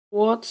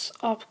What's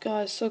up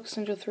guys,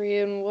 Soccer3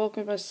 here and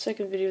welcome to my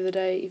second video of the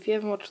day. If you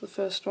haven't watched the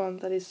first one,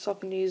 that is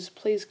Soccer News,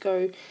 please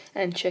go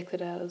and check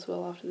that out as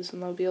well after this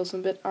one, that'll be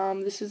awesome. But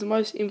this is the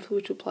most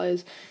influential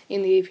players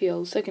in the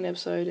EPL, second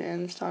episode,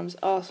 and this time it's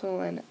Arsenal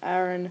and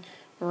Aaron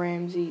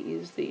Ramsey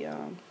is the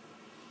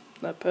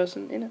that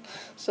person in it.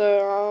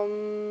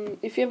 So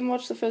if you haven't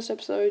watched the first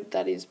episode,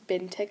 that is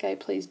Benteke,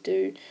 please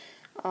do.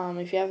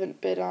 If you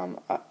haven't, but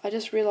I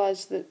just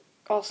realised that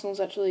Arsenal's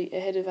actually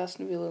ahead of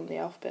Aston Villa in the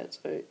alphabet,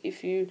 so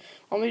if you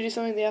want me to do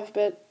something in the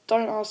alphabet,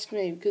 don't ask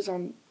me, because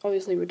I'm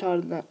obviously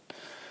retarded in that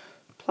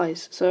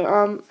place.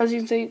 So, as you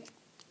can see,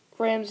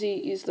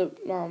 Ramsey is the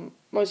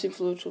most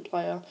influential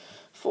player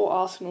for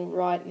Arsenal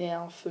right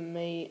now for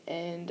me,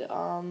 and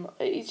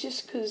it's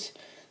just because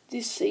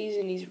this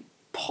season he's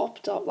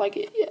popped up.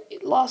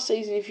 Last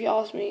season, if you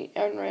asked me,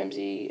 Aaron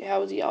Ramsey,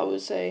 how was he, I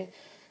would say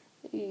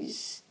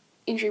he's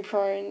injury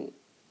prone,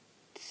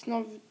 he's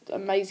not an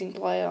amazing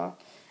player,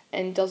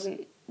 and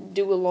doesn't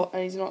do a lot,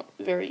 and he's not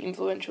very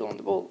influential on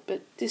the ball.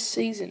 But this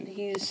season,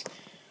 he's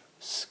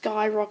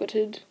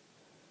skyrocketed,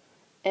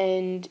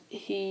 and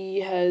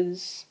he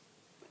has,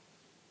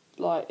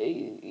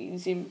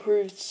 he's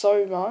improved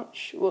so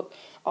much. Well,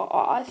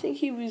 I think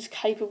he was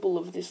capable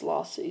of this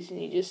last season.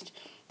 He just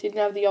didn't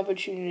have the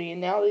opportunity,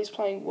 and now that he's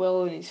playing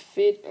well, and he's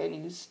fit, and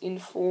he's in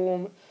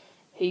form,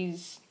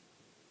 he's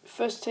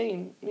first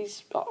team.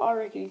 I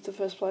reckon he's the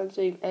first player in the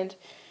team, and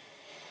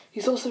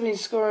he's also been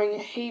scoring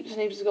heaps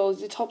and heaps of goals.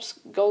 He's the top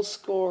goal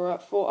scorer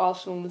for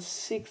Arsenal, the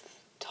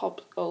 6th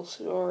top goal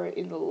scorer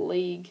in the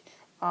league,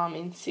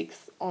 in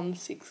 6th on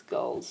 6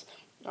 goals,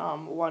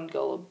 1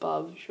 goal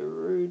above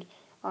Giroud.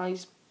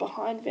 He's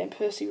behind Van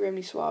Persie,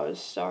 Remy Suarez,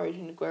 Sturridge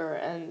and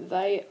Aguero, and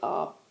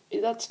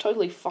that's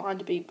totally fine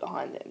to be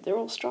behind them. They're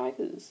all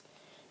strikers.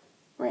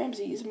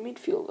 Ramsey is a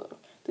midfielder.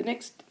 The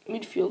next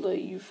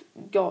midfielder you've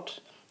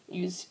got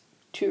is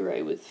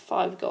Toure with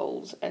 5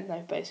 goals, and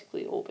they've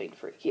basically all been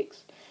free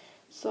kicks.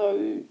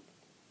 So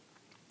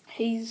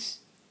he's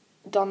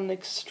done an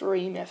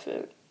extreme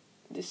effort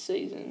this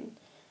season,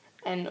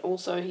 and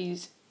also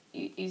he's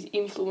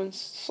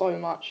influenced so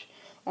much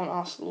on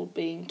Arsenal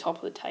being top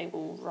of the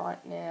table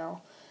right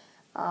now.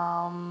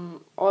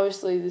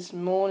 Obviously this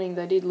morning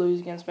they did lose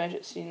against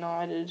Manchester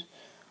United,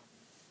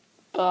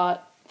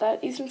 but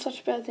that isn't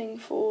such a bad thing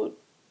for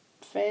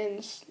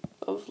fans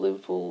of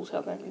Liverpool,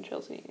 Southampton,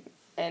 Chelsea,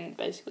 and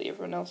basically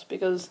everyone else,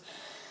 because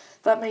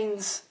that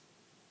means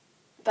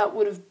that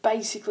would have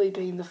basically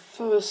been the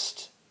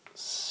first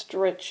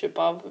stretch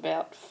above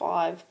about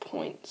 5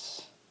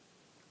 points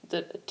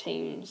that a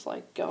team's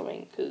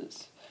going,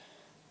 because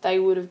they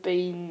would have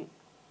been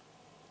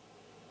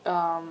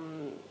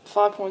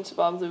 5 points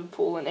above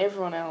Liverpool and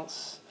everyone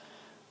else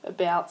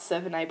about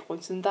 7-8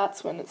 points, and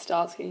that's when it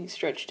starts getting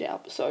stretched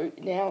out. So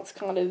now it's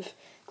kind of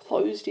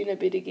closed in a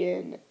bit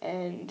again,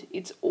 and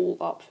it's all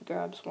up for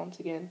grabs once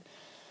again.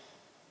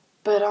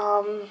 But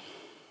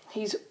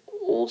he's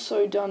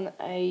also done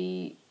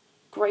a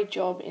great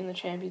job in the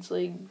Champions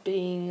League,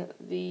 being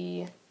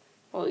he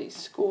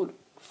scored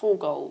 4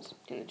 goals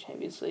in the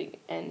Champions League,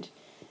 and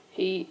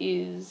he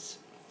is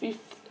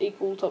 5th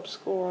equal top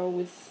scorer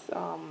with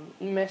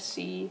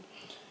Messi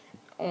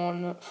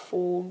on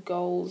 4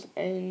 goals,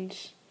 and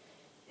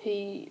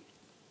he's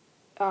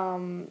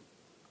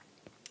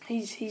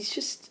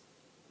just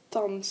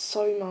done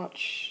so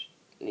much,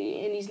 and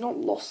he's not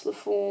lost the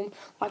form.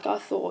 I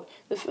thought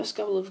the first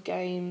couple of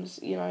games,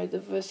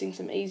 the versing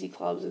some easy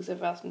clubs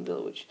except Aston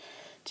Villa, which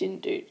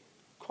didn't do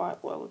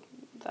quite well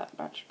that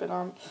much, but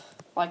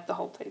the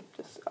whole team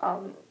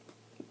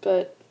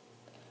but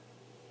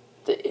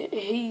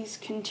he's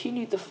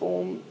continued the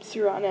form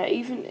throughout now.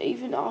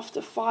 Even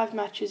after 5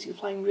 matches, you're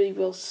playing really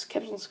well,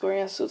 kept on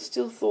scoring. I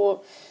still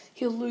thought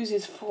he'll lose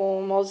his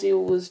form.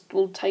 Ozil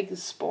will take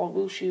his spot.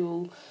 Wilshere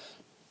will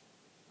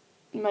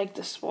make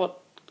the spot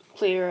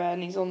clearer,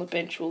 and he's on the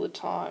bench all the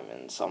time,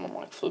 and someone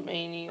like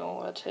Flamini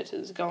or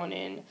Arteta's going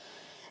in,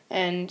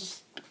 and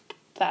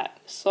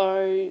that,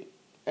 so,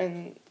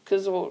 and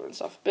Cazorla and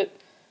stuff, but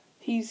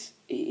he's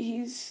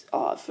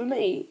for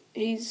me,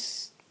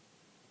 he's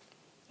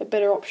a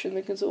better option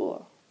than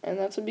Cazorla, and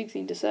that's a big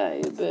thing to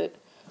say, but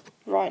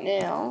right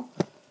now,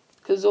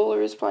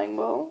 Cazorla is playing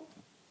well,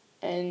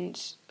 and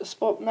a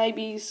spot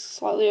maybe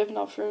slightly opened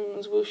up for him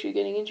as Wilshere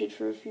getting injured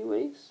for a few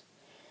weeks,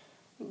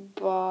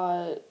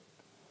 but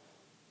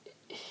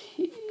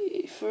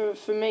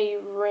for me,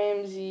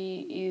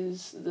 Ramsey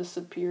is the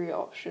superior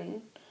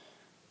option,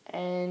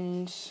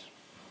 and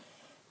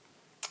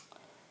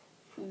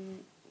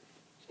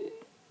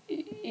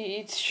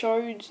it's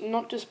showed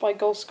not just by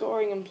goal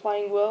scoring and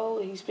playing well.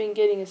 He's been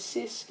getting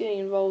assists, getting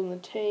involved in the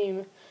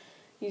team.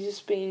 He's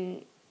just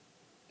been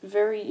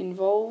very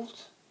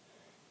involved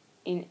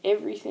in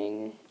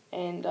everything,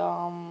 and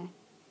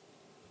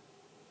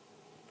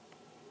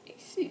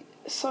he's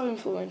so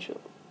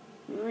influential.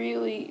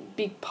 Really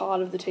big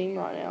part of the team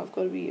right now, I've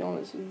got to be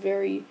honest.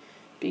 Very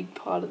big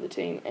part of the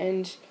team.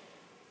 And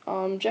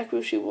Jack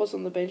Wilshere was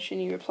on the bench,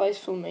 and he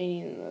replaced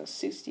Flamini in the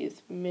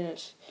 60th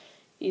minute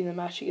in the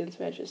match against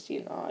Manchester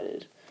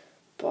United.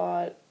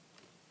 But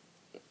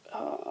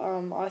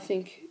I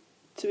think,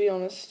 to be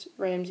honest,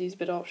 Ramsey's a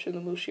better option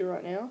than Wilshere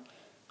right now.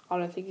 I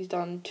don't think he's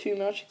done too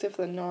much except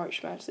for the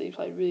Norwich match that he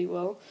played really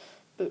well.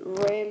 But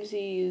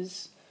Ramsey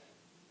is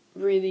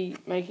really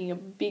making a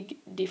big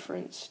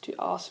difference to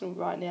Arsenal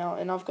right now.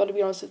 And I've got to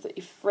be honest,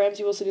 if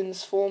Ramsey wasn't in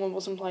this form and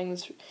wasn't playing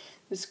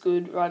this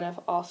good right now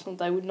for Arsenal,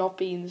 they would not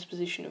be in this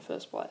position in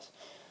first place.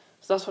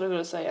 So that's what I've got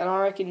to say. And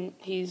I reckon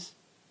he's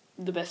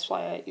the best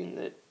player in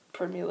the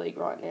Premier League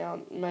right now,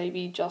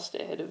 maybe just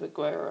ahead of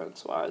Aguero and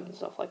Suarez and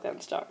stuff like that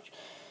and Sturridge.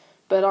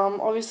 But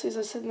obviously, as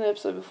I said in the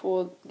episode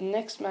before, the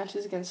next match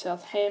is against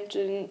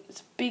Southampton.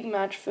 It's a big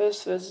match,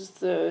 first versus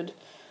third.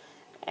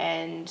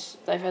 And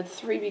they've had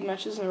 3 big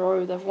matches in a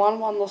row. They've won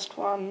 1, lost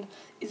 1.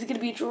 Is it going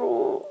to be a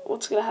draw?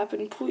 What's going to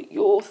happen? Put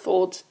your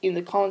thoughts in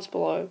the comments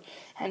below.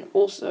 And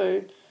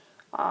also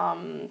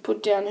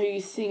put down who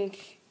you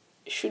think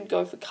should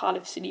go for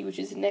Cardiff City, which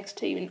is the next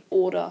team in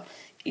order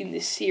in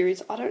this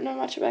series. I don't know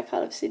much about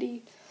Cardiff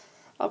City.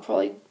 I'll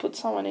probably put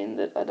someone in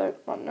that I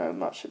don't know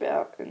much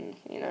about.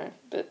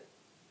 But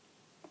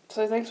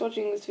so thanks for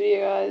watching this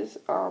video, guys.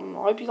 I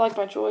hope you liked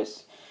my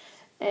choice.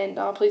 And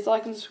please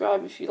like and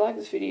subscribe if you like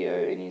this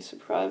video, and you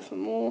subscribe for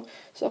more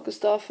soccer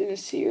stuff in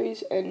this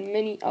series and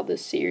many other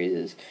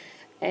series.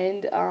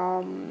 And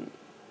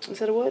is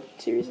that a word?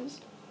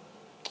 Series?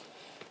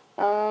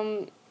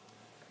 Go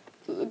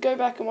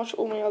back and watch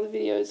all my other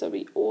videos. That'll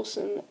be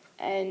awesome.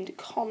 And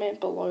comment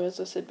below, as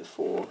I said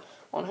before,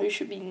 on who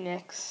should be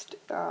next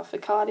for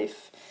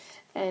Cardiff,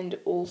 and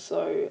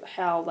also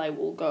how they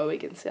will go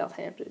against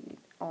Southampton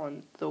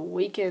on the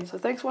weekend. So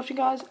thanks for watching,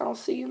 guys, and I'll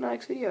see you in the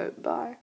next video. Bye.